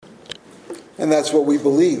And that's what we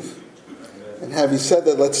believe. And having said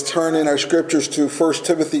that, let's turn in our scriptures to 1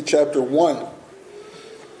 Timothy chapter 1.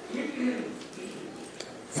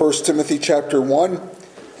 1 Timothy chapter 1.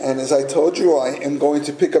 And as I told you, I am going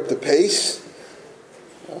to pick up the pace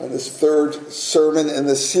on this third sermon in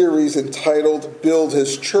the series entitled Build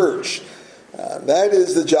His Church. That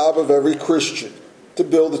is the job of every Christian, to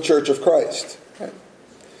build the church of Christ.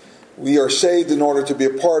 We are saved in order to be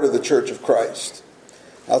a part of the church of Christ.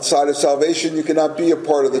 Outside of salvation, you cannot be a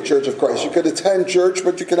part of the church of Christ. You could attend church,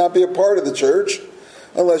 but you cannot be a part of the church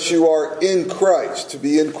unless you are in Christ. To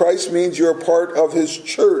be in Christ means you're a part of His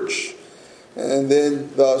church. And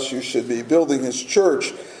then, thus, you should be building His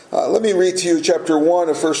church. Let me read to you chapter 1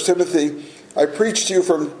 of 1 Timothy. I preached to you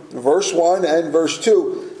from verse 1 and verse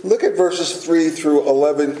 2. Look at verses 3 through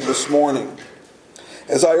 11 this morning.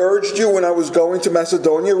 As I urged you when I was going to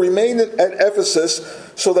Macedonia, remain at Ephesus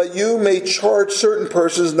so that you may charge certain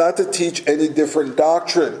persons not to teach any different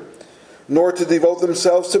doctrine, nor to devote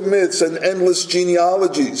themselves to myths and endless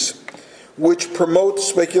genealogies, which promote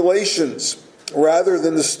speculations, rather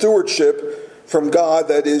than the stewardship from God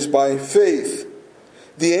that is by faith.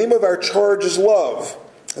 The aim of our charge is love,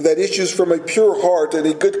 that issues from a pure heart and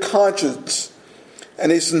a good conscience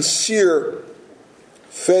and a sincere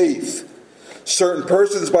faith. Certain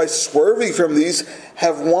persons, by swerving from these,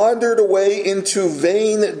 have wandered away into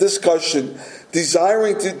vain discussion,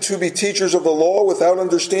 desiring to be teachers of the law without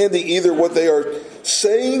understanding either what they are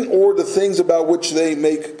saying or the things about which they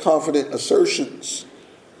make confident assertions.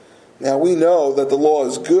 Now we know that the law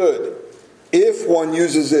is good if one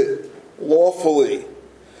uses it lawfully.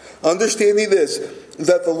 Understanding this,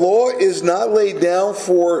 that the law is not laid down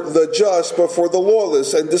for the just, but for the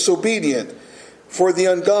lawless and disobedient, for the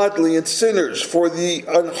ungodly and sinners, for the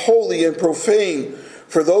unholy and profane,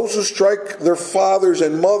 for those who strike their fathers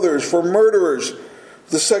and mothers, for murderers,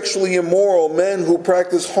 the sexually immoral, men who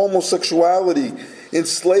practice homosexuality,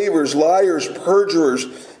 enslavers, liars, perjurers,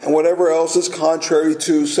 and whatever else is contrary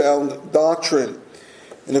to sound doctrine,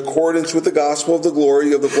 in accordance with the gospel of the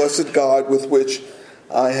glory of the blessed God with which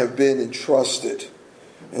I have been entrusted.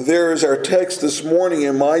 And there is our text this morning,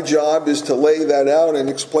 and my job is to lay that out and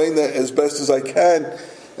explain that as best as I can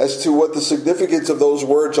as to what the significance of those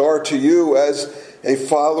words are to you as a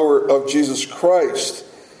follower of Jesus Christ.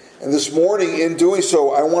 And this morning, in doing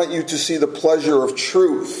so, I want you to see the pleasure of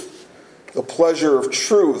truth. The pleasure of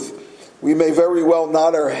truth. We may very well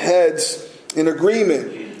nod our heads in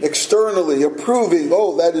agreement, externally, approving,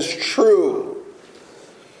 oh, that is true.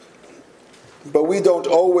 But we don't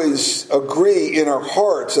always agree in our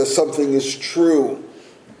hearts that something is true.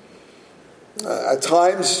 At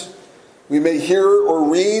times, we may hear or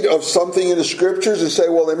read of something in the Scriptures and say,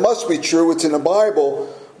 well, it must be true, it's in the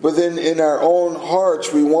Bible. But then in our own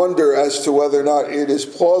hearts, we wonder as to whether or not it is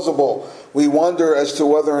plausible. We wonder as to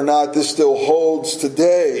whether or not this still holds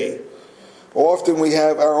today. Often we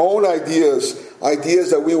have our own ideas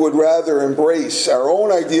that we would rather embrace, our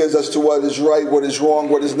own ideas as to what is right, what is wrong,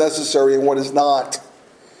 what is necessary, and what is not.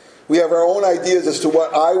 We have our own ideas as to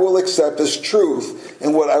what I will accept as truth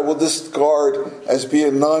and what I will discard as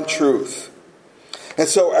being non-truth. And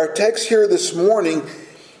so our text here this morning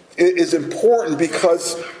is important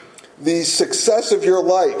because the success of your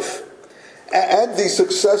life and the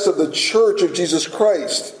success of the Church of Jesus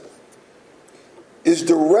Christ is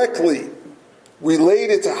directly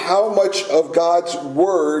related to how much of God's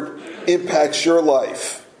Word impacts your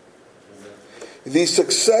life. The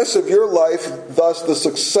success of your life, thus the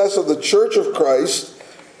success of the Church of Christ,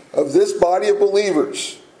 of this body of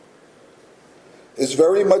believers, is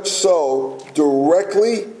very much so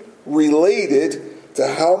directly related to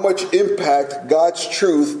how much impact God's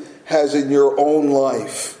truth has in your own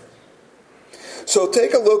life. So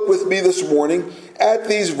take a look with me this morning at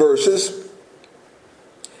these verses.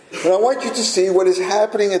 And I want you to see what is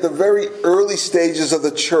happening at the very early stages of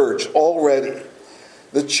the church already.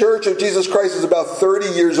 The Church of Jesus Christ is about 30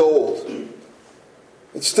 years old.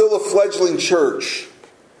 It's still a fledgling church.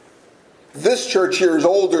 This church here is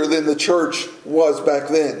older than the church was back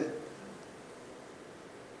then.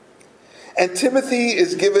 And Timothy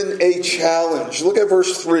is given a challenge. Look at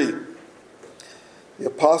verse 3. The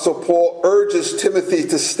Apostle Paul urges Timothy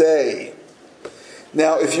to stay.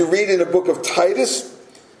 Now, if you read in the book of Titus,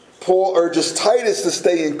 Paul urges Titus to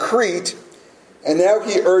stay in Crete, and now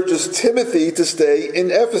he urges Timothy to stay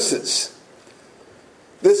in Ephesus.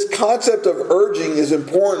 This concept of urging is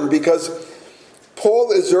important because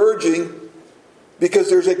Paul is urging because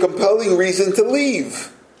there's a compelling reason to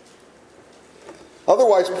leave.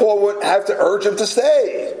 Otherwise, Paul wouldn't have to urge him to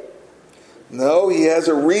stay. No, he has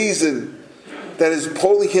a reason that is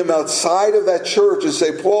pulling him outside of that church and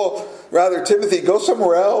say, Paul, rather, Timothy, go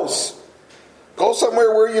somewhere else. Go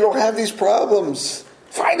somewhere where you don't have these problems.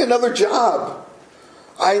 Find another job.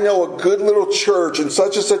 I know a good little church in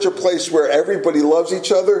such and such a place where everybody loves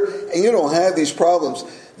each other and you don't have these problems.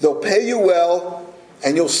 They'll pay you well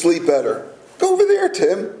and you'll sleep better. Go over there,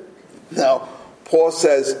 Tim. Now, Paul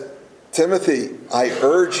says, Timothy, I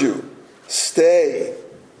urge you, stay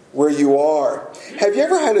where you are. Have you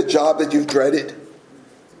ever had a job that you've dreaded?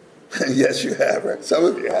 Yes, you have. Right? Some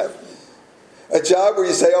of you have. A job where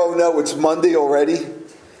you say, oh no, it's Monday already,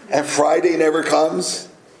 and Friday never comes.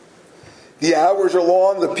 The hours are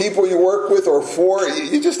long, the people you work with are for,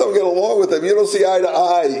 you just don't get along with them. You don't see eye to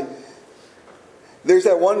eye. There's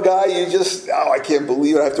that one guy I can't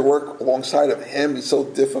believe I have to work alongside of him. He's so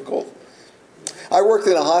difficult. I worked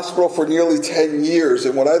in a hospital for nearly 10 years,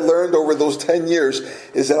 and what I learned over those 10 years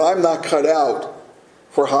is that I'm not cut out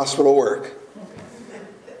for hospital work.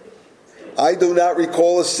 I do not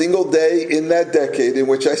recall a single day in that decade in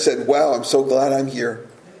which I said, wow, I'm so glad I'm here.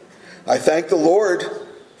 I thank the Lord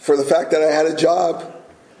for the fact that I had a job.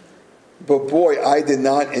 But boy, I did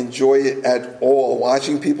not enjoy it at all,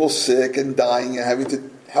 watching people sick and dying and having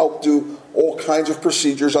to help do all kinds of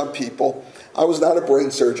procedures on people. I was not a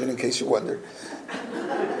brain surgeon, in case you wondered.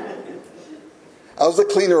 I was the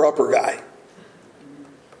cleaner-upper guy.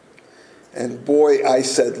 And boy, I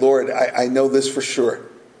said, Lord, I know this for sure.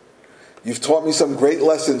 You've taught me some great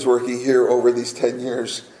lessons working here over these 10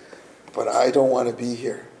 years, but I don't want to be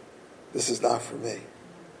here. This is not for me.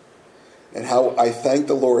 And how I thank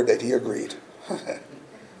the Lord that he agreed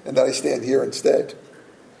and that I stand here instead.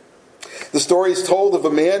 The story is told of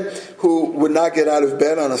a man who would not get out of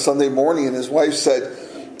bed on a Sunday morning, and his wife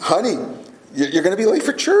said, honey, you're going to be late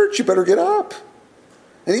for church. You better get up.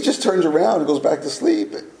 And he just turns around and goes back to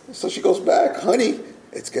sleep. So she goes back, honey,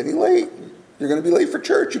 it's getting late. You're going to be late for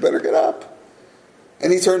church. You better get up.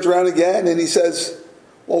 And he turns around again and he says,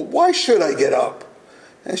 well, why should I get up?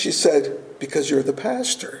 And she said, because you're the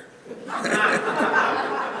pastor.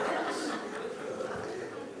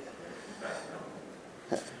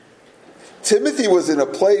 Timothy was in a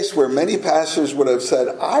place where many pastors would have said,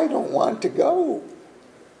 I don't want to go.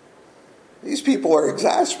 These people are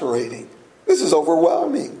exasperating. This is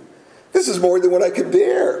overwhelming. This is more than what I could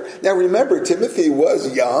bear. Now remember, Timothy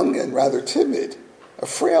was young and rather timid, a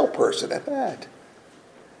frail person at that.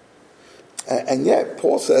 And yet,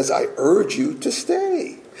 Paul says, I urge you to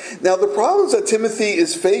stay. Now the problems that Timothy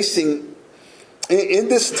is facing in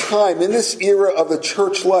this time, in this era of the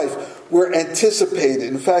church life, were anticipated.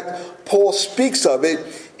 In fact, Paul speaks of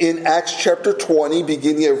it in Acts chapter 20,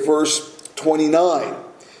 beginning at verse 29.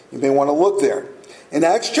 You may want to look there. In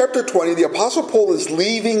Acts chapter 20, the Apostle Paul is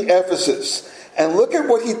leaving Ephesus. And look at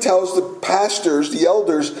what he tells the pastors, the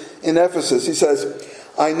elders in Ephesus. He says,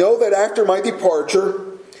 I know that after my departure,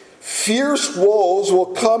 fierce wolves will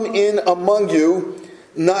come in among you,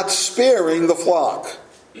 not sparing the flock.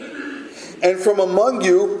 And from among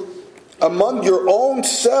you, among your own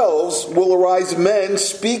selves, will arise men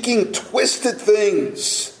speaking twisted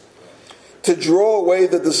things to draw away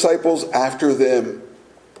the disciples after them.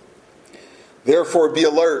 Therefore be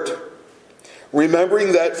alert,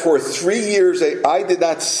 remembering that for 3 years I did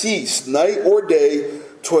not cease night or day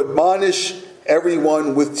to admonish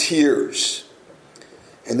everyone with tears.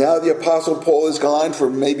 And now the Apostle Paul is gone for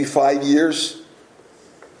maybe 5 years.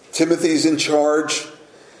 Timothy's in charge.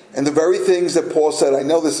 And the very things that Paul said, I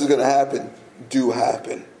know this is going to happen, do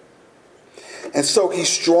happen. And so he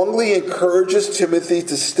strongly encourages Timothy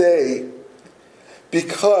to stay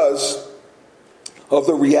because of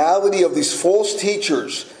the reality of these false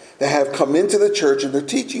teachers that have come into the church and they're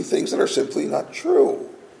teaching things that are simply not true.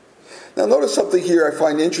 Now notice something here I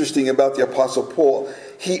find interesting about the Apostle Paul.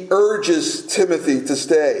 He urges Timothy to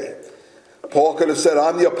stay. Paul could have said,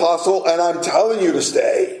 I'm the apostle and I'm telling you to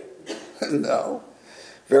stay. No.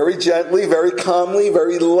 Very gently, very calmly,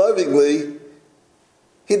 very lovingly.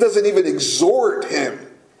 He doesn't even exhort him.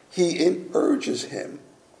 He urges him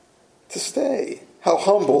to stay. How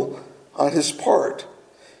humble on his part.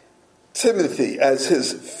 Timothy as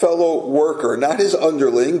his fellow worker, not his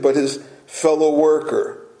underling, but his fellow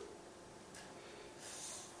worker.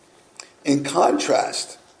 In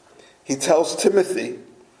contrast, he tells Timothy,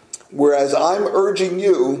 whereas I'm urging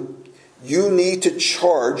you, you need to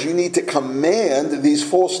charge, you need to command these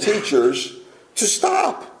false teachers to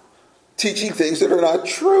stop teaching things that are not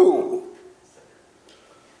true.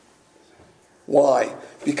 Why?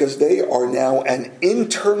 Because they are now an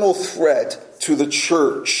internal threat to the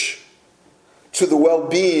church, to the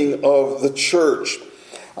well-being of the church.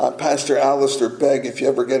 Pastor Alistair Begg, if you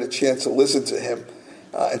ever get a chance to listen to him,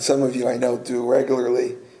 and some of you I know do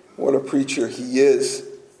regularly. What a preacher he is.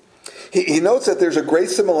 He notes that there's a great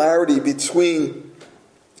similarity between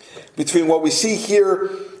what we see here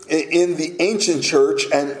in the ancient church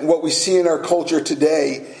and what we see in our culture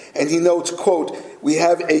today. And he notes, quote, "We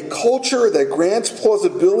have a culture that grants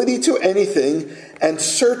plausibility to anything and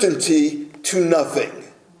certainty to nothing."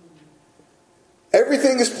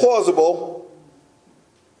 Everything is plausible,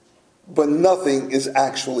 but nothing is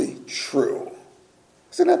actually true.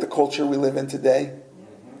 Isn't that the culture we live in today?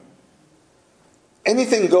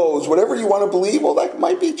 Anything goes. Whatever you want to believe, well, that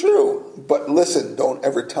might be true. But listen, don't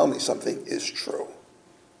ever tell me something is true.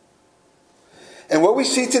 And what we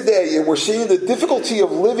see today, and we're seeing the difficulty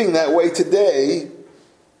of living that way today,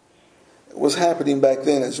 was happening back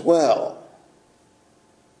then as well.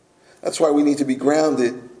 That's why we need to be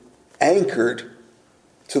grounded, anchored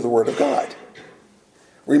to the Word of God.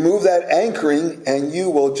 Remove that anchoring and you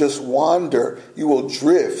will just wander. You will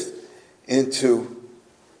drift into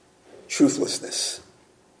truthlessness.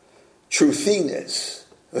 Truthiness,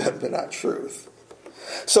 but not truth.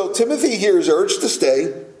 So Timothy here is urged to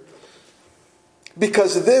stay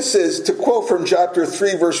because this is, to quote from chapter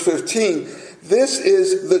 3, verse 15, this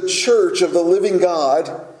is the church of the living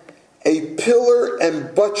God, a pillar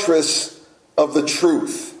and buttress of the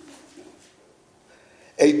truth.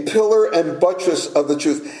 A pillar and buttress of the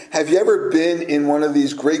truth. Have you ever been in one of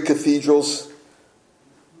these great cathedrals?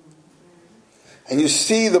 And you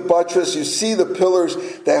see the buttress, you see the pillars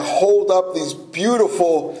that hold up these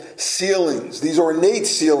beautiful ceilings, these ornate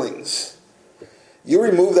ceilings. You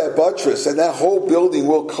remove that buttress and that whole building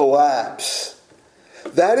will collapse.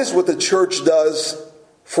 That is what the church does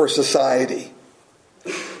for society.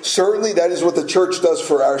 Certainly that is what the church does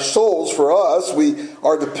for our souls, for us. We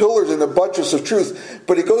are the pillars and the buttress of truth.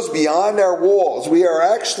 But it goes beyond our walls. We are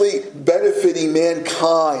actually benefiting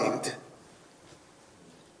mankind,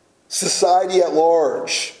 society at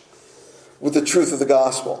large, with the truth of the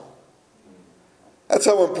gospel. That's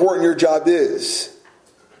how important your job is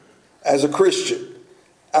as a Christian.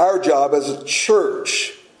 Our job as a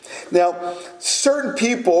church. Now, certain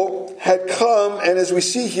people had come, and as we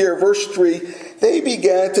see here, verse 3, they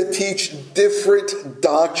began to teach different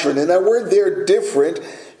doctrine. And that word there, different,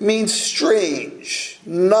 means strange,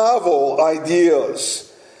 novel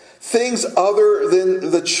ideas, things other than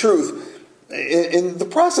the truth. In the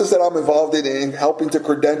process that I'm involved in helping to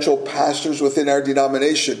credential pastors within our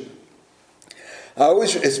denomination, I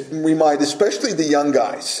always remind, especially the young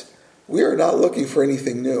guys, we are not looking for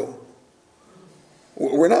anything new.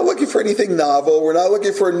 We're not looking for anything novel. We're not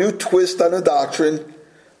looking for a new twist on a doctrine.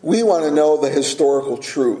 We want to know the historical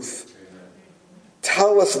truth.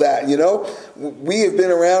 Tell us that. You know, we have been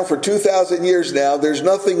around for 2,000 years now. There's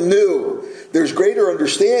nothing new. There's greater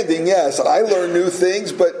understanding, yes. I learn new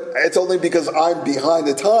things, but it's only because I'm behind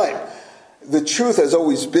the time. The truth has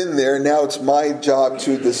always been there. Now it's my job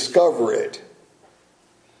to discover it.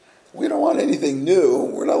 We don't want anything new.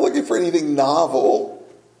 We're not looking for anything novel.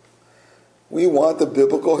 We want the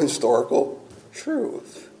biblical, historical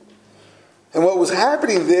truth. And what was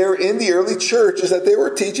happening there in the early church is that they were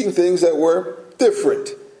teaching things that were different.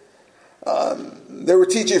 They were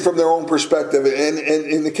teaching from their own perspective. And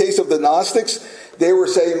in the case of the Gnostics, they were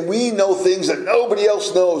saying, we know things that nobody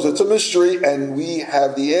else knows. It's a mystery, and we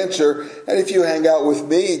have the answer. And if you hang out with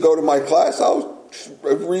me, go to my class, I'll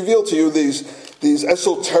reveal to you these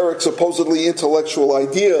esoteric, supposedly intellectual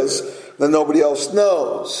ideas that nobody else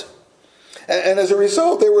knows. And as a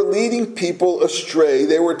result, they were leading people astray.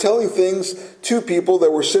 They were telling things to people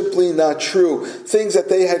that were simply not true. Things that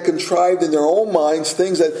they had contrived in their own minds,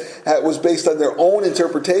 things that was based on their own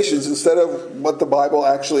interpretations instead of what the Bible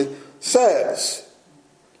actually says.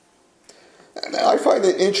 And I find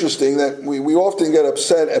it interesting that we often get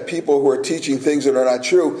upset at people who are teaching things that are not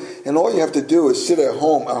true. And all you have to do is sit at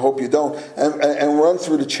home, I hope you don't, and run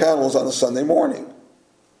through the channels on a Sunday morning.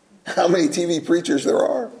 How many TV preachers there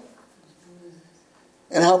are.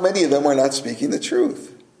 And how many of them are not speaking the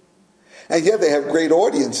truth. And yet they have great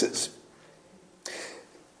audiences.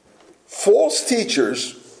 False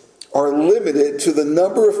teachers are limited to the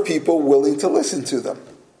number of people willing to listen to them.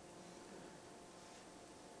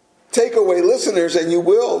 Take away listeners and you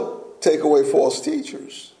will take away false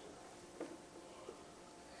teachers.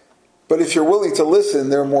 But if you're willing to listen,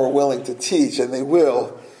 they're more willing to teach, and they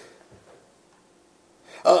will.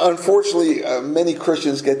 Unfortunately, many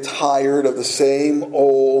Christians get tired of the same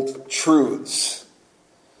old truths.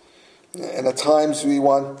 And at times we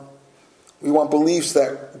want beliefs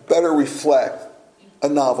that better reflect a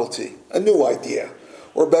novelty, a new idea.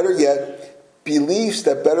 Or better yet, beliefs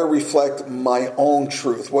that better reflect my own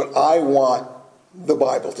truth, what I want the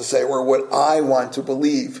Bible to say, or what I want to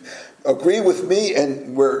believe. Agree with me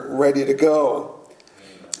and we're ready to go.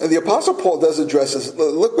 And the Apostle Paul does address this.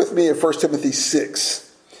 Look with me at 1 Timothy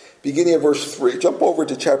 6, beginning at verse 3. Jump over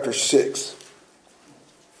to chapter 6.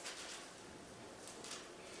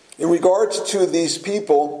 In regards to these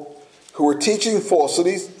people who were teaching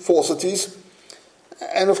falsities,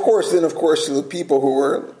 and of course to the people who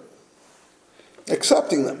were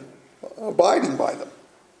accepting them, abiding by them,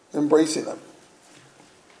 embracing them.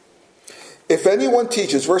 If anyone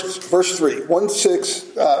teaches, verse 3, 1 Timothy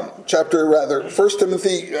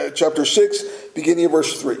chapter 6, beginning of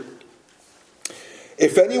verse 3.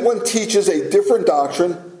 If anyone teaches a different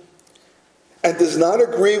doctrine and does not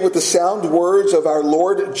agree with the sound words of our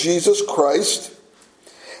Lord Jesus Christ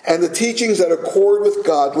and the teachings that accord with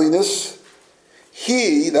godliness,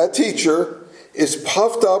 he, that teacher, is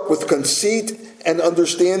puffed up with conceit and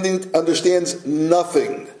understands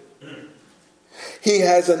nothing. He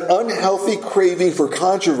has an unhealthy craving for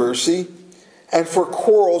controversy and for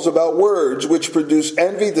quarrels about words, which produce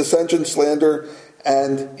envy, dissension, slander,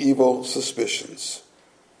 and evil suspicions.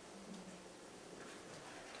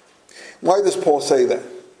 Why does Paul say that?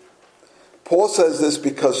 Paul says this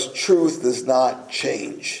because truth does not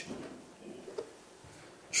change.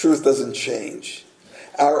 Truth doesn't change.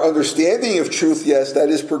 Our understanding of truth, yes, that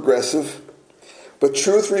is progressive, but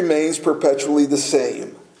truth remains perpetually the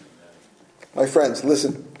same. My friends,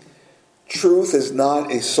 listen. Truth is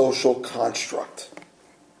not a social construct.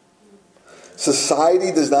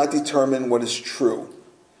 Society does not determine what is true.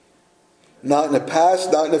 Not in the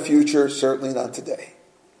past, not in the future, certainly not today.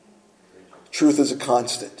 Truth is a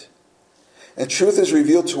constant. And truth is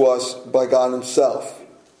revealed to us by God himself.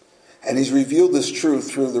 And he's revealed this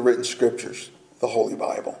truth through the written scriptures, the Holy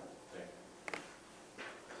Bible.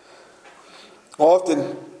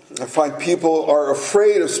 Often, I find people are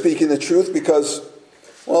afraid of speaking the truth because,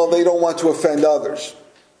 well, they don't want to offend others.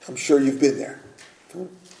 I'm sure you've been there.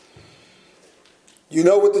 You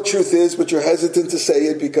know what the truth is, but you're hesitant to say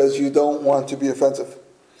it because you don't want to be offensive.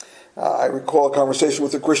 I recall a conversation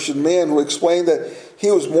with a Christian man who explained that he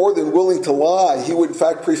was more than willing to lie. He would, in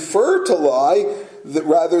fact, prefer to lie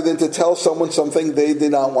rather than to tell someone something they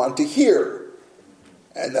did not want to hear.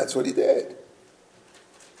 And that's what he did.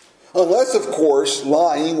 Unless, of course,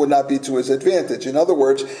 lying would not be to his advantage. In other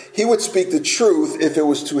words, he would speak the truth if it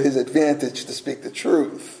was to his advantage to speak the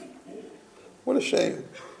truth. What a shame.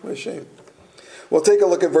 What a shame. Well, take a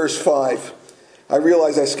look at verse 5. I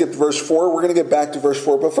realize I skipped verse 4. We're going to get back to verse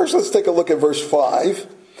 4. But first, let's take a look at verse 5.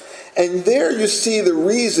 And there you see the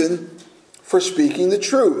reason for speaking the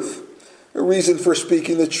truth. The reason for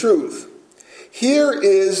speaking the truth. Here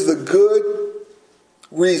is the good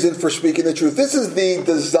reason for speaking the truth. This is the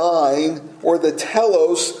design or the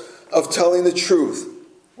telos of telling the truth.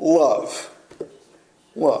 Love.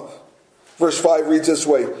 Love. Verse 5 reads this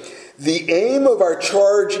way. The aim of our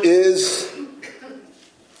charge is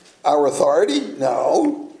our authority?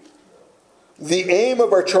 No. The aim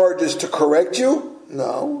of our charge is to correct you?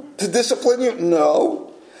 No. To discipline you?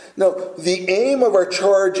 No. No. The aim of our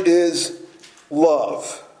charge is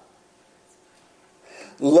love.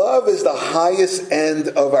 Love is the highest end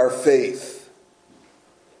of our faith.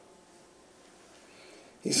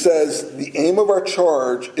 He says the aim of our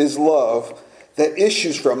charge is love that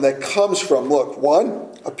issues from, that comes from, look, one,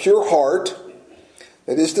 a pure heart.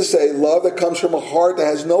 That is to say, love that comes from a heart that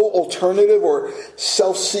has no alternative or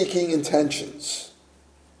self-seeking intentions.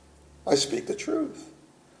 I speak the truth.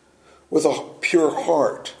 With a pure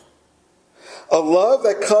heart. A love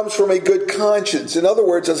that comes from a good conscience. In other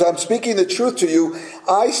words, as I'm speaking the truth to you,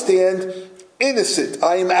 I stand innocent.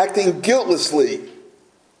 I am acting guiltlessly.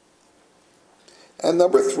 And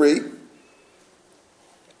number 3,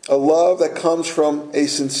 a love that comes from a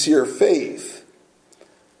sincere faith.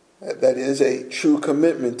 That is a true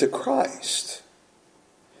commitment to Christ.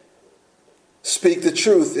 Speak the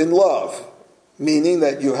truth in love, meaning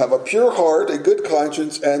that you have a pure heart, a good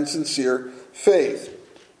conscience, and sincere faith.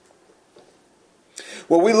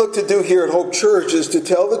 What we look to do here at Hope Church is to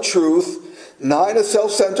tell the truth, not in a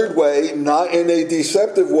self-centered way, not in a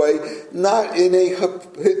deceptive way, not in a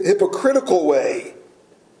hypocritical way.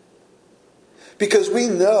 Because we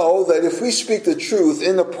know that if we speak the truth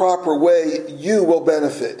in the proper way, you will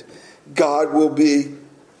benefit. God will be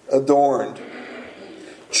adorned.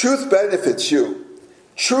 Truth benefits you.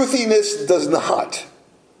 Truthiness does not.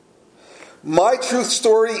 My truth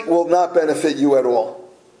story will not benefit you at all.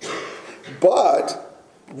 But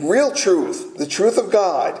real truth, the truth of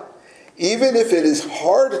God, even if it is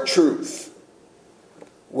hard truth,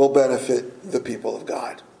 will benefit the people of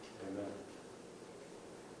God.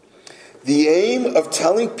 The aim of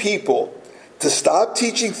telling people to stop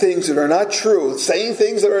teaching things that are not true, saying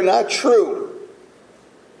things that are not true,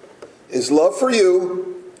 is love for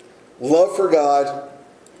you, love for God,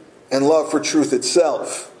 and love for truth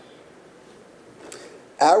itself.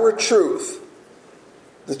 Our truth,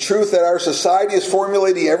 the truth that our society is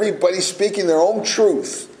formulating, everybody speaking their own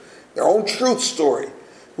truth story.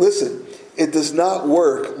 Listen, it does not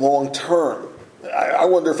work long term. I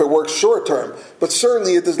wonder if it works short term, but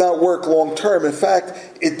certainly it does not work long term. In fact,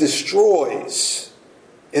 it destroys.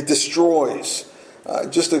 It destroys.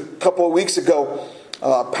 Just a couple of weeks ago,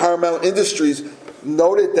 Paramount Industries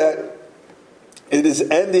noted that it is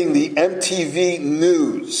ending the MTV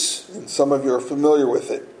News. And some of you are familiar with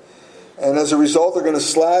it. And as a result, they're going to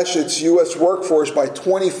slash its U.S. workforce by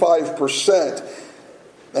 25%.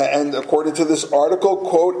 And according to this article,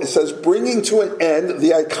 quote, it says, bringing to an end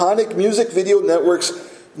the iconic Music Video Network's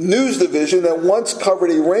news division that once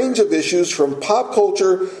covered a range of issues from pop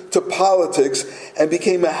culture to politics and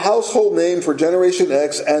became a household name for Generation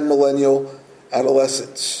X and millennial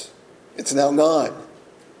adolescents. It's now gone.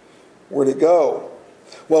 Where'd it go?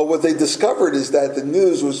 Well, what they discovered is that the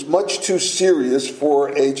news was much too serious for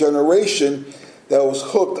a generation that was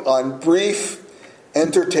hooked on brief,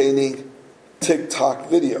 entertaining TikTok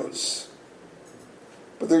videos.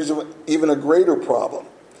 But there's even a greater problem.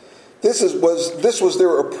 This was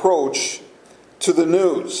their approach to the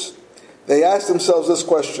news. They asked themselves this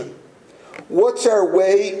question: what's our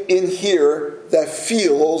way in here that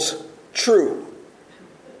feels true?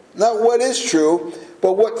 Not what is true,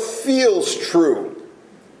 but what feels true.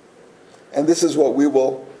 And this is what we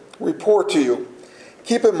will report to you.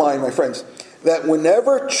 Keep in mind, my friends, that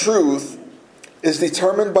whenever truth is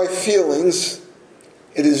determined by feelings,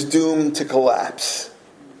 it is doomed to collapse.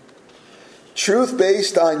 Truth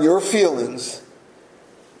based on your feelings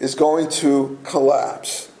is going to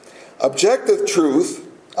collapse. Objective truth,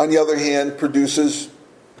 on the other hand, produces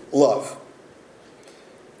love.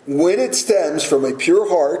 When it stems from a pure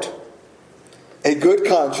heart, a good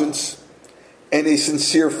conscience, and a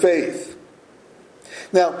sincere faith.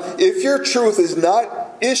 Now, if your truth is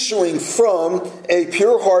not issuing from a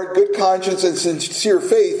pure heart, good conscience, and sincere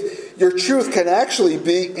faith, your truth can actually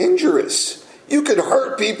be injurious. You can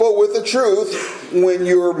hurt people with the truth when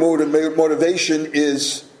your motivation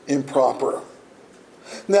is improper.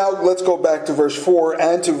 Now, let's go back to verse 4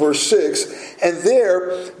 and to verse 6. And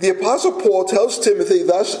there, the Apostle Paul tells Timothy,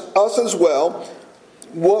 thus us as well,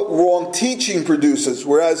 what wrong teaching produces.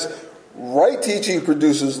 Whereas right teaching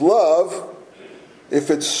produces love, if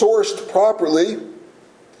it's sourced properly.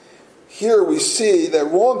 Here we see that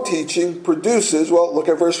wrong teaching produces, well, look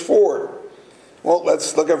at verse 4. Well,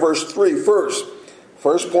 let's look at verse 3 first.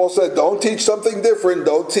 First, Paul said, don't teach something different.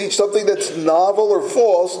 Don't teach something that's novel or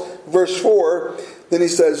false. Verse 4, then he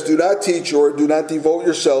says, do not teach or do not devote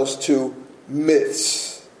yourselves to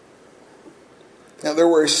myths. Now, there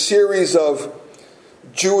were a series of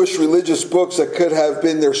Jewish religious books that could have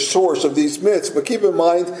been their source of these myths. But keep in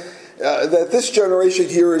mind that this generation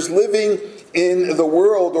here is living in the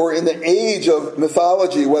world or in the age of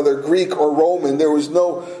mythology, whether Greek or Roman. There was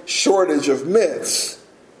no shortage of myths.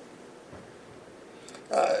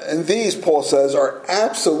 And these, Paul says, are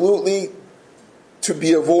absolutely to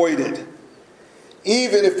be avoided,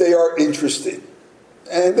 even if they are interesting.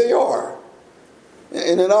 And they are.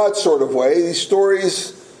 In an odd sort of way, these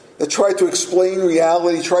stories that try to explain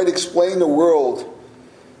reality, try to explain the world,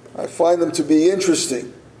 I find them to be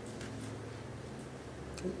interesting.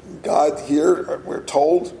 God here, we're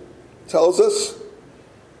told, tells us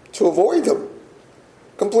to avoid them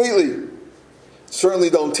completely.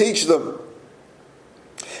 Certainly don't teach them.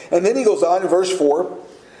 And then he goes on in verse 4,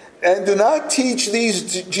 and do not teach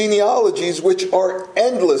these genealogies which are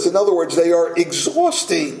endless. In other words, they are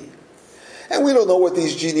exhausting. And we don't know what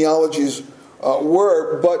these genealogies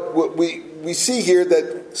were, but what we see here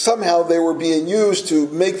that somehow they were being used to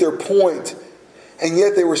make their point, and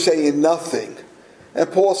yet they were saying nothing. And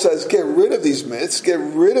Paul says, get rid of these myths, get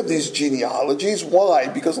rid of these genealogies. Why?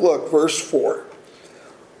 Because look, verse 4.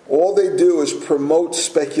 All they do is promote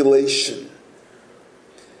speculation.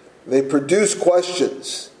 They produce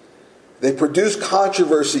questions. They produce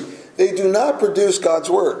controversy. They do not produce God's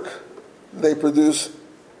work. They produce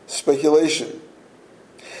speculation.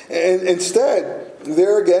 And instead,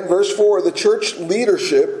 there again, verse 4, the church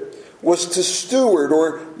leadership was to steward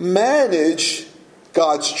or manage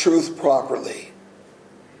God's truth properly.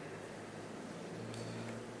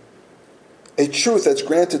 A truth that's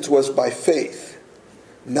granted to us by faith,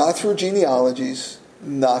 not through genealogies,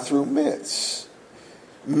 not through myths.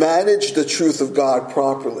 Manage the truth of God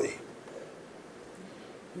properly.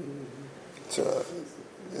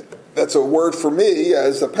 That's a word for me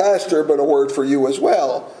as a pastor, but a word for you as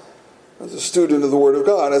well, as a student of the Word of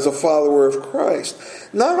God, as a follower of Christ.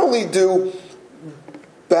 Not only do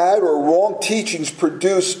bad or wrong teachings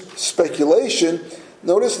produce speculation,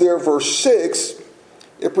 notice there, verse 6,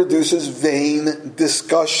 it produces vain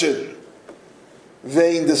discussion.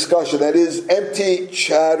 Vain discussion, that is, empty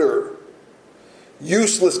chatter,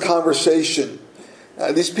 useless conversation.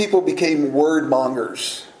 These people became word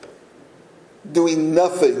mongers, doing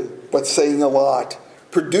nothing but saying a lot,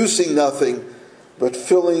 producing nothing but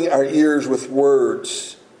filling our ears with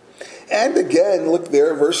words. And again, look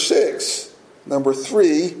there, verse 6. Number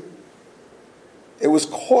 3, it was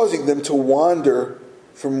causing them to wander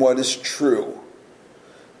from what is true.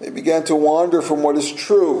 They began to wander from what is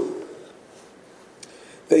true.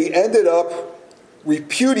 They ended up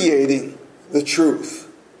repudiating the truth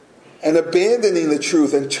and abandoning the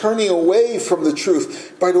truth and turning away from the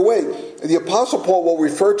truth. By the way, the Apostle Paul will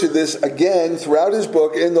refer to this again throughout his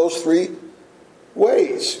book in those 3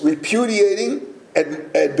 ways: repudiating,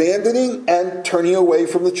 abandoning, and turning away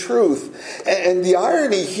from the truth. And the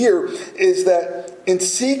irony here is that in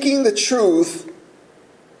seeking the truth,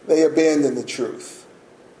 they abandon the truth.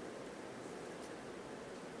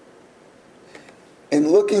 In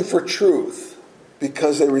looking for truth,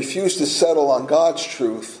 because they refused to settle on God's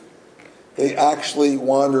truth, they actually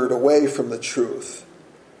wandered away from the truth.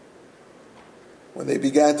 When they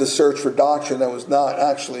began to search for doctrine that was not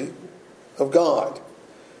actually of God,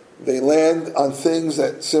 they land on things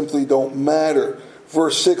that simply don't matter.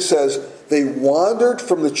 Verse 6 says, they wandered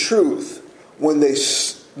from the truth when they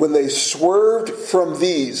swerved from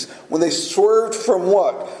these. When they swerved from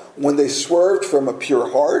what? When they swerved from a pure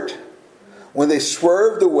heart, when they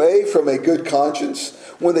swerved away from a good conscience,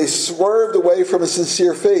 when they swerved away from a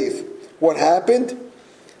sincere faith. What happened?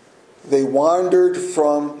 They wandered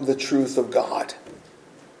from the truth of God.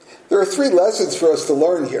 There are 3 lessons for us to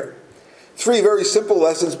learn here. 3 very simple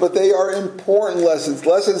lessons, but they are important lessons.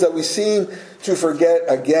 Lessons that we seem to forget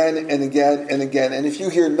again and again and again. And if you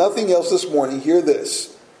hear nothing else this morning, hear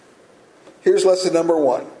this. Here's lesson number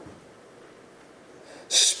 1.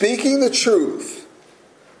 Speaking the truth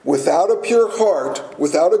without a pure heart,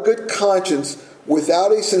 without a good conscience,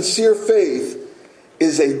 without a sincere faith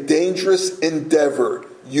is a dangerous endeavor.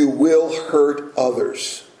 You will hurt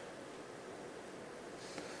others.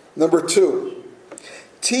 Number 2,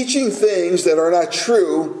 teaching things that are not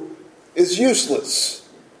true is useless.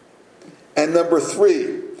 And number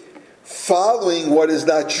 3, following what is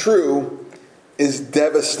not true is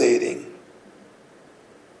devastating.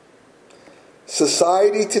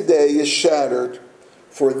 Society today is shattered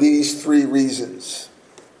for these 3 reasons.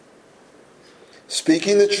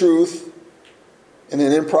 Speaking the truth in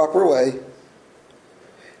an improper way,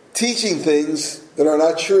 teaching things that are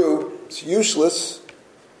not true is useless,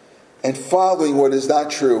 and following what is not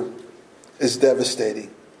true is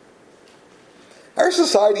devastating. Our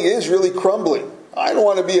society is really crumbling. I don't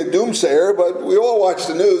want to be a doomsayer, but we all watch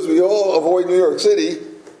the news. We all avoid New York City.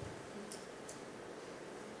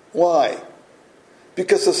 Why?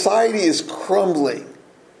 Because society is crumbling.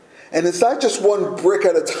 And it's not just one brick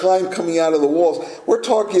at a time coming out of the walls. We're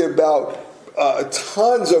talking about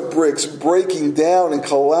tons of bricks breaking down and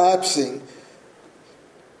collapsing.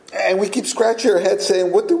 And we keep scratching our heads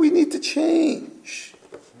saying, what do we need to change?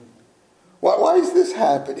 Why is this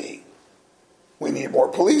happening? We need more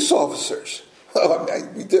police officers. Oh,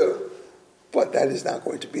 we do. But that is not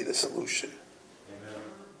going to be the solution. Amen.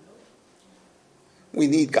 We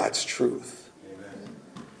need God's truth.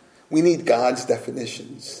 Amen. We need God's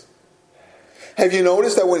definitions. Have you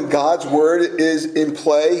noticed that when God's word is in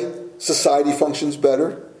play, society functions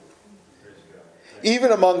better?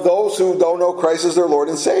 Even among those who don't know Christ as their Lord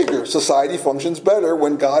and Savior, society functions better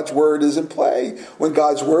when God's word is in play, when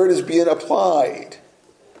God's word is being applied.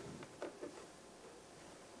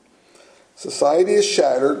 Society is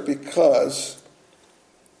shattered because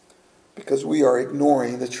we are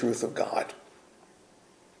ignoring the truth of God.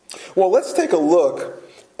 Well, let's take a look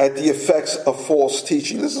at the effects of false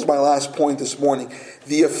teaching. This is my last point this morning.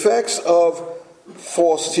 The effects of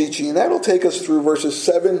false teaching. And that'll take us through verses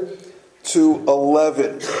 7 to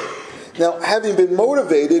 11. Now, having been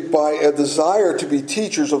motivated by a desire to be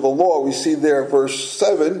teachers of the law, we see there verse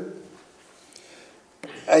 7,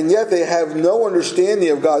 and yet they have no understanding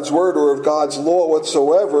of God's word or of God's law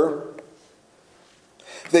whatsoever.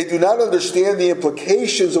 They do not understand the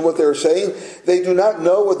implications of what they're saying. They do not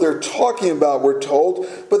know what they're talking about, we're told,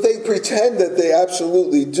 but they pretend that they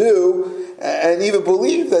absolutely do and even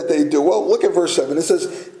believe that they do. Well, look at verse 7. It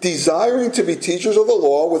says, desiring to be teachers of the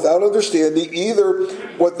law without understanding either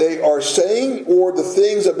what they are saying or the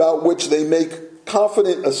things about which they make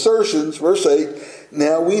confident assertions, verse 8,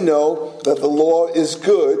 now we know that the law is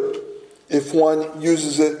good if one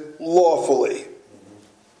uses it lawfully.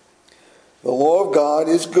 The law of God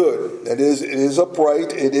is good. That is, it is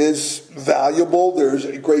upright, it is valuable, there's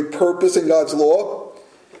a great purpose in God's law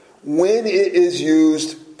when it is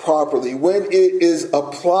used properly, when it is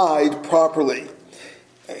applied properly.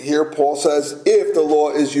 Here Paul says, if the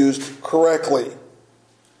law is used correctly.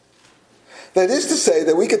 That is to say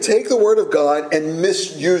that we could take the Word of God and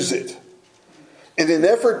misuse it. In an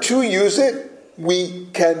effort to use it, we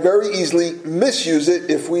can very easily misuse it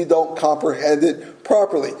if we don't comprehend it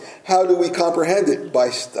properly. How do we comprehend it? By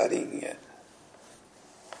studying it.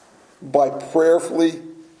 By prayerfully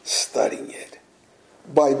studying it.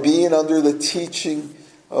 By being under the teaching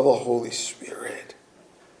of the Holy Spirit.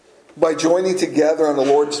 By joining together on the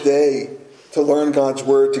Lord's Day to learn God's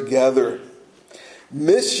Word together.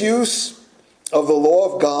 Misuse of the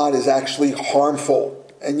law of God is actually harmful,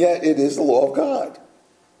 and yet it is the law of God.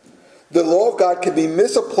 The law of God can be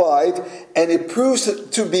misapplied, and it proves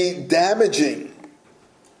to be damaging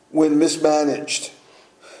when mismanaged.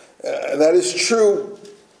 That is true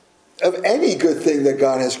of any good thing that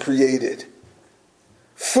God has created.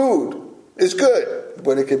 Food is good,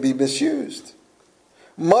 but it can be misused.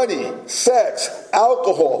 Money, sex,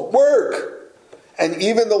 alcohol, work, and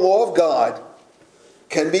even the law of God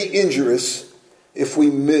can be injurious if we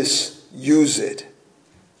misuse it.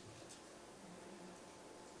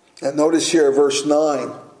 And notice here, verse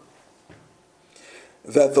 9,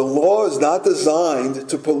 that the law is not designed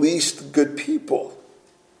to police good people,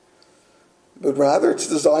 but rather it's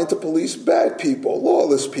designed to police bad people,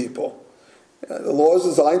 lawless people. The law is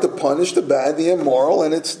designed to punish the bad, the immoral,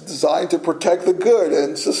 and it's designed to protect the good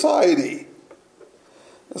in society.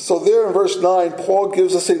 So there in verse 9, Paul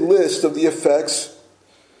gives us a list of the effects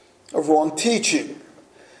of wrong teaching.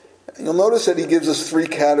 And you'll notice that he gives us three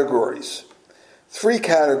categories. Three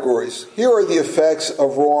categories. Here are the effects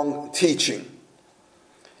of wrong teaching.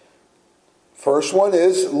 First one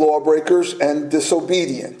is lawbreakers and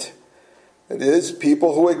disobedient. It is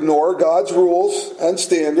people who ignore God's rules and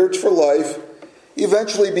standards for life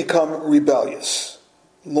eventually become rebellious.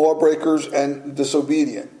 Lawbreakers and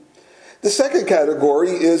disobedient. The second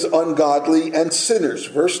category is ungodly and sinners.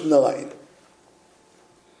 Verse 9.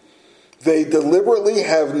 They deliberately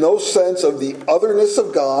have no sense of the otherness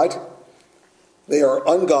of God. They are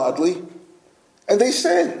ungodly, and they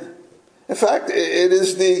sin. In fact, it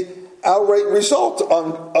is the outright result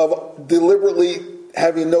of deliberately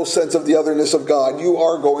having no sense of the otherness of God. You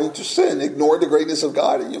are going to sin. Ignore the greatness of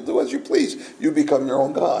God, and you'll do as you please. You become your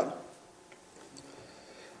own God.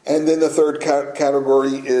 And then the third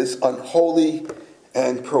category is unholy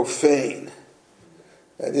and profane.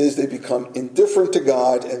 That is, they become indifferent to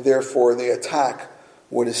God, and therefore they attack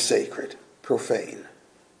what is sacred, profane.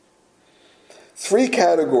 Three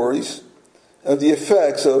categories of the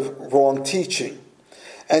effects of wrong teaching.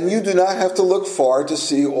 And you do not have to look far to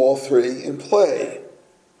see all three in play.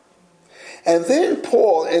 And then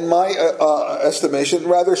Paul, in my estimation,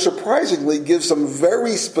 rather surprisingly, gives some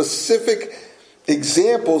very specific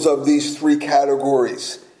examples of these three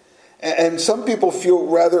categories. And some people feel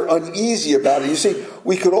rather uneasy about it. You see,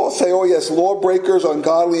 we could all say, oh yes, lawbreakers,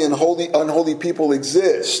 ungodly, and unholy people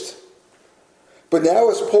exist. But now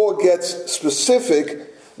as Paul gets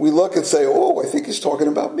specific, we look and say, oh, I think he's talking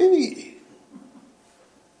about me.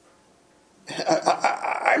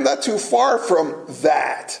 I'm not too far from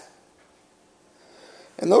that.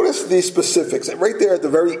 And notice these specifics. Right there at the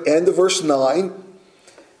very end of verse 9,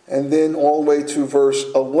 and then all the way to verse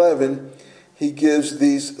 11, he gives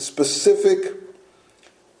these specific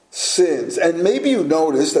sins. And maybe you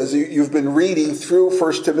noticed, as you've been reading through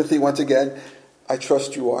 1 Timothy once again, I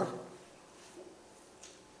trust you are.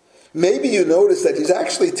 Maybe you notice that he's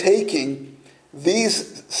actually taking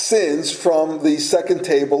these sins from the second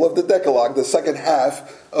table of the Decalogue, the second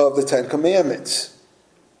half of the Ten Commandments.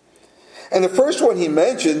 And the first one he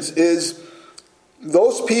mentions is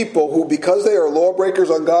those people who, because they are lawbreakers,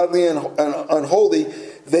 ungodly, and unholy,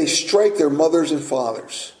 they strike their mothers and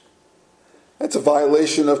fathers. That's a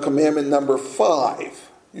violation of commandment number 5.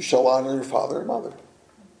 You shall honor your father and mother.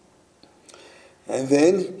 And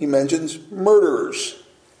then he mentions murderers.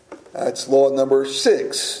 That's law number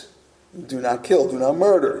 6. Do not kill, do not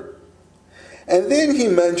murder. And then he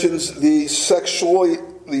mentions the sexually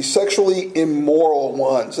immoral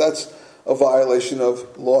ones. That's a violation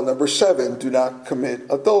of law number 7. Do not commit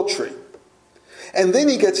adultery. And then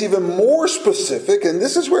he gets even more specific, and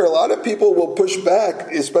this is where a lot of people will push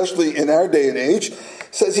back, especially in our day and age.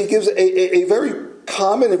 Says he gives a very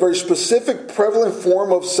common and very specific, prevalent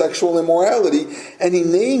form of sexual immorality, and he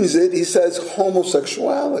names it, he says,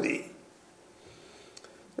 homosexuality.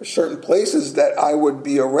 There are certain places that I would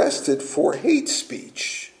be arrested for hate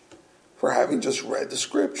speech, for having just read the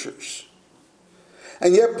scriptures.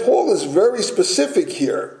 And yet Paul is very specific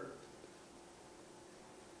here.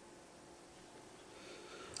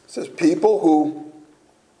 It says people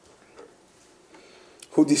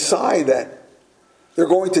who decide that they're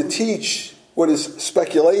going to teach what is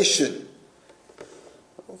speculation,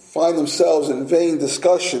 find themselves in vain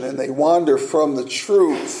discussion, and they wander from the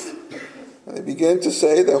truth. And they begin to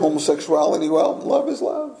say that homosexuality, well, love is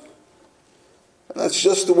love. And that's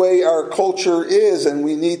just the way our culture is, and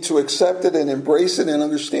we need to accept it and embrace it and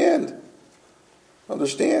understand.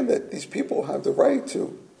 Understand that these people have the right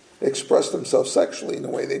to express themselves sexually in the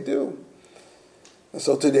way they do. And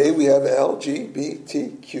so today we have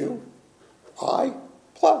LGBTQI+.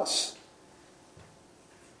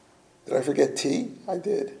 Did I forget T? I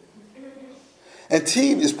did. And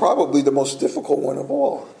T is probably the most difficult one of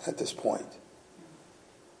all at this point.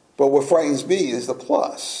 But what frightens me is the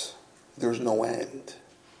plus. There's no end.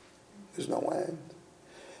 There's no end.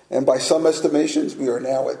 And by some estimations, we are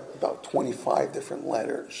now at about 25 different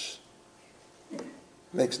letters.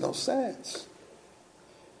 Makes no sense.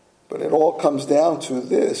 But it all comes down to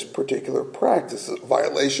this particular practice, a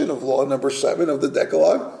violation of law number 7 of the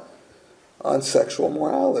Decalogue on sexual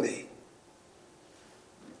morality.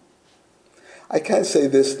 I can say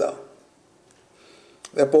this, though,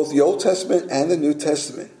 that both the Old Testament and the New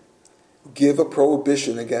Testament give a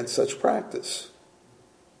prohibition against such practice.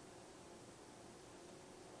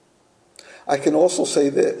 I can also say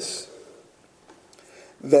this,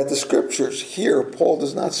 that the scriptures here, Paul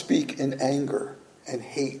does not speak in anger and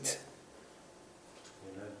hate.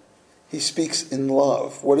 He speaks in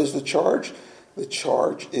love. What is the charge? The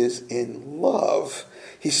charge is in love.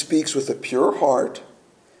 He speaks with a pure heart,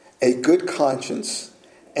 a good conscience,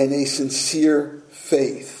 and a sincere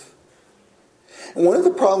faith. And one of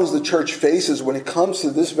the problems the church faces when it comes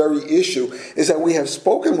to this very issue is that we have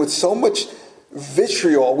spoken with so much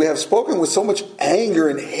vitriol, we have spoken with so much anger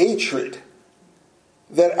and hatred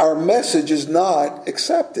that our message is not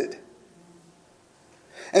accepted.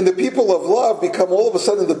 And the people of love become all of a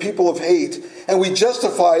sudden the people of hate. And we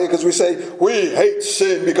justify it because we say, we hate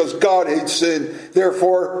sin because God hates sin.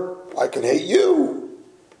 Therefore, I can hate you.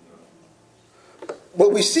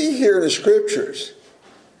 What we see here in the scriptures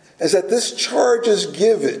is that this charge is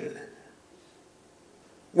given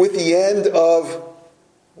with the end of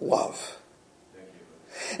love.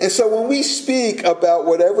 And so when we speak about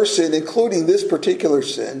whatever sin, including this particular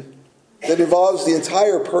sin, that involves the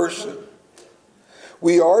entire person,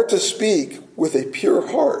 we are to speak with a pure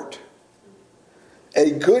heart,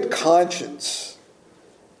 a good conscience,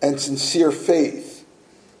 and sincere faith,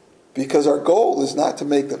 because our goal is not to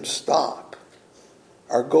make them stop.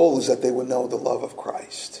 Our goal is that they will know the love of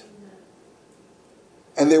Christ.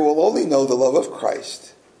 And they will only know the love of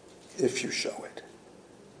Christ if you show it.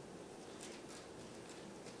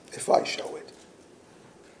 If I show it.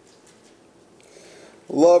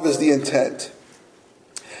 Love is the intent.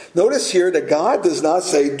 Notice here that God does not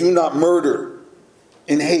say, do not murder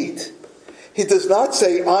in hate. He does not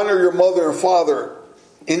say, honor your mother and father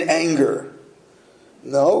in anger.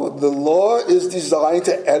 No, the law is designed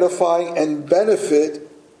to edify and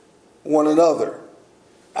benefit one another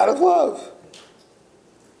out of love.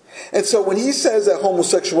 And so when he says that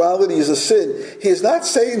homosexuality is a sin, he is not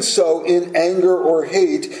saying so in anger or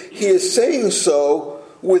hate. He is saying so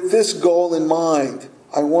with this goal in mind.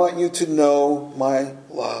 I want you to know my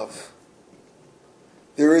love.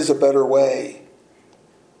 There is a better way.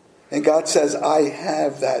 And God says, I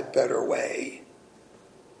have that better way.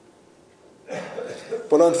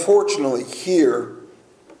 But unfortunately, here,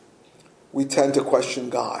 we tend to question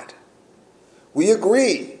God. We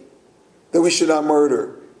agree that we should not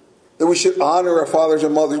murder, that we should honor our fathers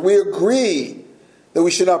and mothers. We agree that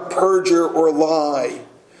we should not perjure or lie.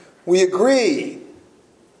 We agree.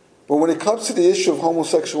 But when it comes to the issue of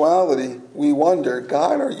homosexuality, we wonder,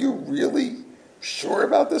 God, are you really sure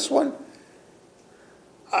about this one?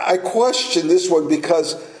 I question this one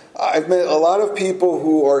because I've met a lot of people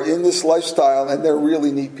who are in this lifestyle and they're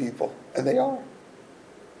really neat people. And they are.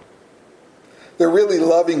 They're really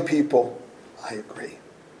loving people. I agree.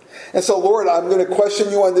 And so, Lord, I'm going to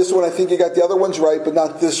question you on this one. I think you got the other ones right, but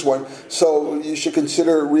not this one. So you should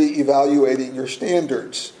consider reevaluating your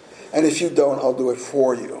standards. And if you don't, I'll do it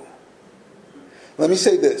for you. Let me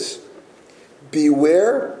say this.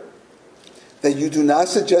 Beware that you do not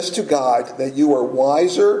suggest to God that you are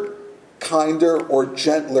wiser, kinder, or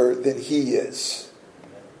gentler than He is.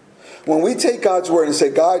 When we take God's word and say,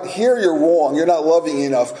 God, here you're wrong, you're not loving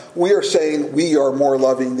enough, we are saying we are more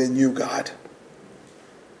loving than you, God.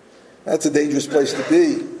 That's a dangerous place to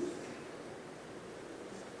be.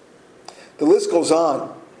 The list goes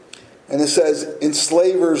on. And it says,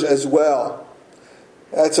 enslavers as well.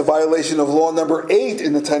 That's a violation of law number 8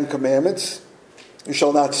 in the Ten Commandments. You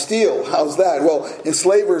shall not steal. How's that? Well,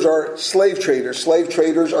 enslavers are slave traders. Slave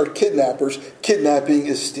traders are kidnappers. Kidnapping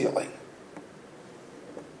is stealing.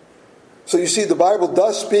 So you see, the Bible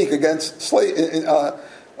does speak against slavery.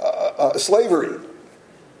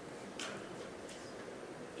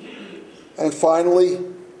 And finally,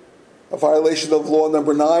 a violation of law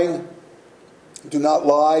number 9. Do not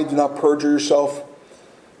lie. Do not perjure yourself.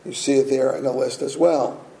 You see it there in the list as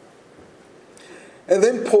well. And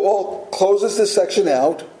then Paul closes this section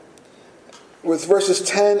out with verses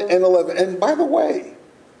 10 and 11. And by the way,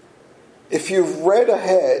 if you've read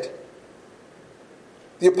ahead,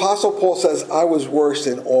 the Apostle Paul says, I was worse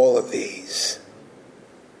than all of these.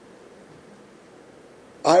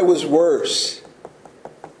 I was worse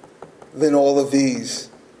than all of these.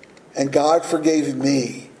 And God forgave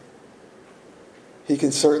me. He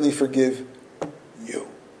can certainly forgive you.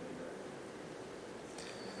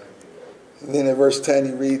 And then in verse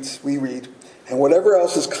 10 we read, and whatever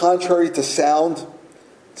else is contrary to sound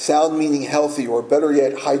meaning healthy, or better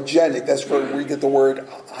yet, hygienic. That's where we get the word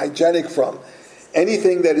hygienic from.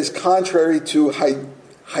 Anything that is contrary to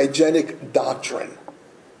hygienic doctrine,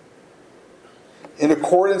 in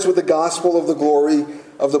accordance with the gospel of the glory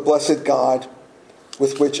of the blessed God,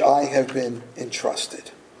 with which I have been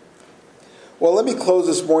entrusted. Well, let me close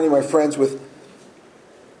this morning, my friends, with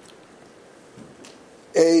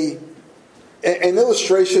an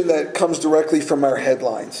illustration that comes directly from our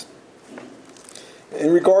headlines.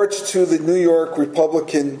 In regards to the New York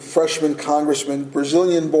Republican freshman congressman,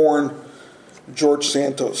 Brazilian-born George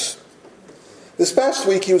Santos. This past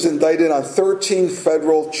week, he was indicted on 13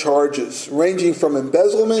 federal charges, ranging from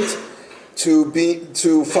embezzlement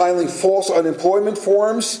to filing false unemployment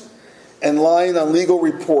forms and lying on legal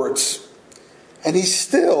reports. And he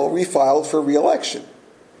still refiled for re-election.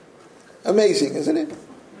 Amazing, isn't it?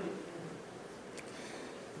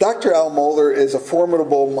 Dr. Al Mohler is a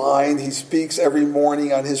formidable mind. He speaks every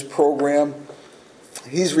morning on his program.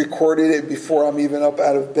 He's recorded it before I'm even up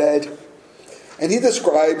out of bed. And he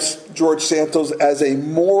describes George Santos as a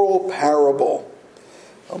moral parable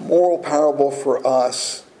for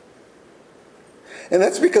us. And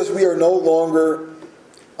that's because we are no longer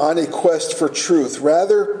on a quest for truth.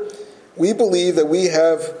 Rather, we believe that we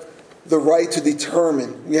have the right to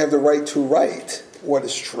determine, we have the right to write what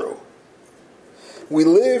is true. We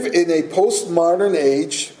live in a postmodern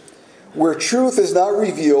age where truth is not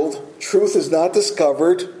revealed, truth is not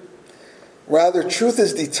discovered. Rather, truth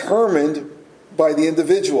is determined by the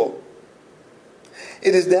individual.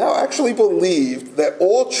 It is now actually believed that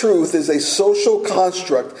all truth is a social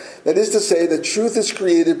construct. That is to say, that truth is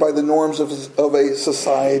created by the norms of a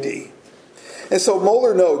society. And so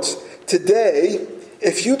Mohler notes, today,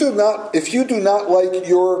 if you do not like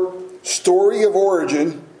your story of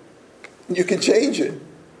origin, you can change it.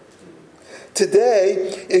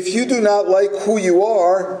 Today, if you do not like who you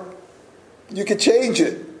are, you can change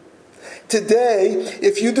it. Today,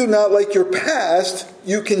 if you do not like your past,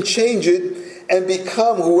 you can change it and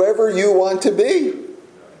become whoever you want to be.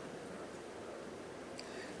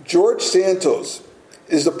 George Santos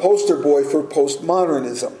is the poster boy for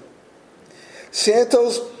postmodernism.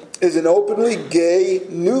 Santos is an openly gay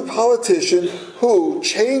new politician who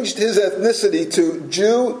changed his ethnicity to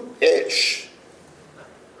Jewish.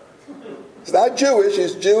 It's not Jewish,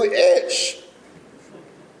 it's Jewish.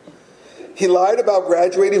 He lied about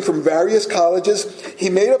graduating from various colleges. He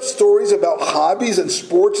made up stories about hobbies and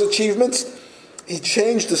sports achievements. He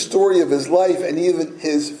changed the story of his life and even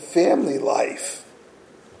his family life.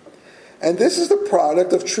 And this is the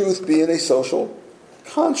product of truth being a social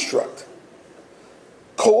construct.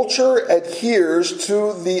 Culture adheres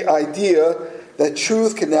to the idea that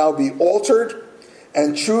truth can now be altered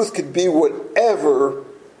and truth could be whatever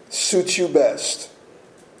suits you best,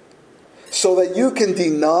 so that you can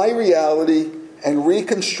deny reality and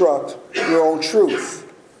reconstruct your own truth.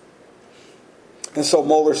 And so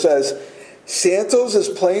Mohler says, Santos is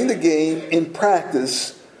playing the game in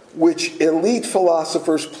practice which elite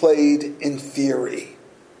philosophers played in theory.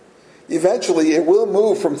 Eventually, it will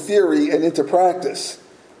move from theory and into practice.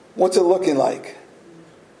 What's it looking like?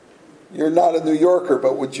 You're not a New Yorker,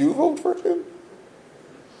 but would you vote for him?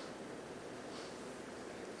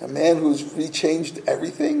 A man who's rechanged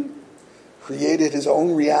everything? Created his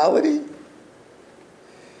own reality?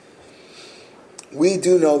 We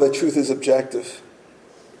do know that truth is objective.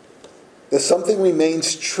 that something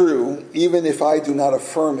remains true even if I do not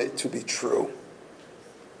affirm it to be true.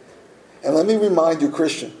 And let me remind you,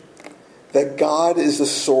 Christian, that God is the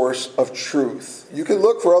source of truth. You can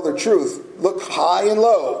look for other truth, look high and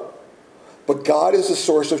low, but God is the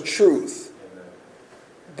source of truth.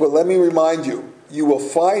 But let me remind you, you will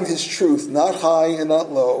find his truth not high and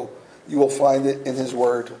not low. You will find it in his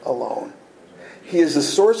word alone. He is the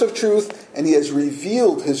source of truth, and he has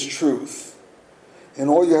revealed his truth. And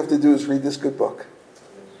all you have to do is read this good book,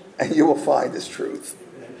 and you will find his truth.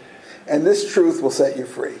 And this truth will set you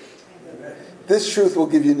free. This truth will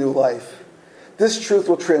give you new life. This truth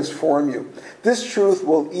will transform you. This truth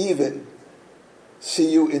will even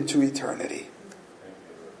see you into eternity.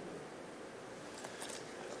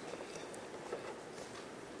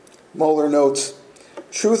 Moeller notes,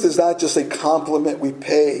 truth is not just a compliment we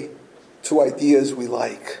pay to ideas we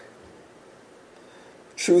like.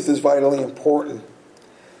 Truth is vitally important.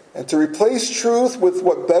 And to replace truth with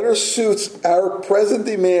what better suits our present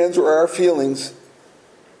demands or our feelings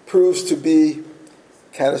proves to be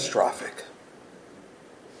catastrophic.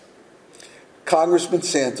 Congressman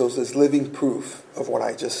Santos is living proof of what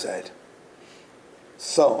I just said.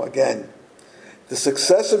 So, again, the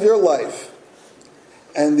success of your life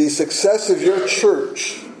and the success of your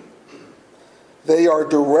church, they are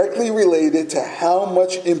directly related to how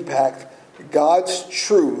much impact God's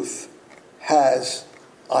truth has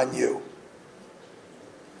on you.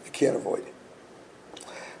 You can't avoid it.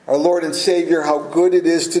 Our Lord and Savior, how good it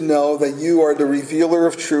is to know that you are the revealer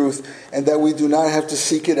of truth and that we do not have to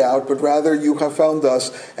seek it out, but rather you have found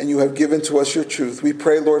us and you have given to us your truth. We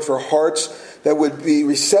pray, Lord, for hearts that would be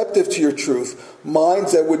receptive to your truth,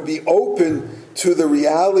 minds that would be open to the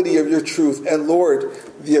reality of your truth, and Lord,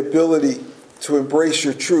 the ability to embrace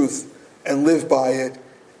your truth and live by it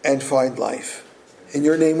and find life. In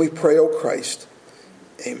your name we pray, O Christ.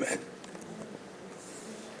 Amen.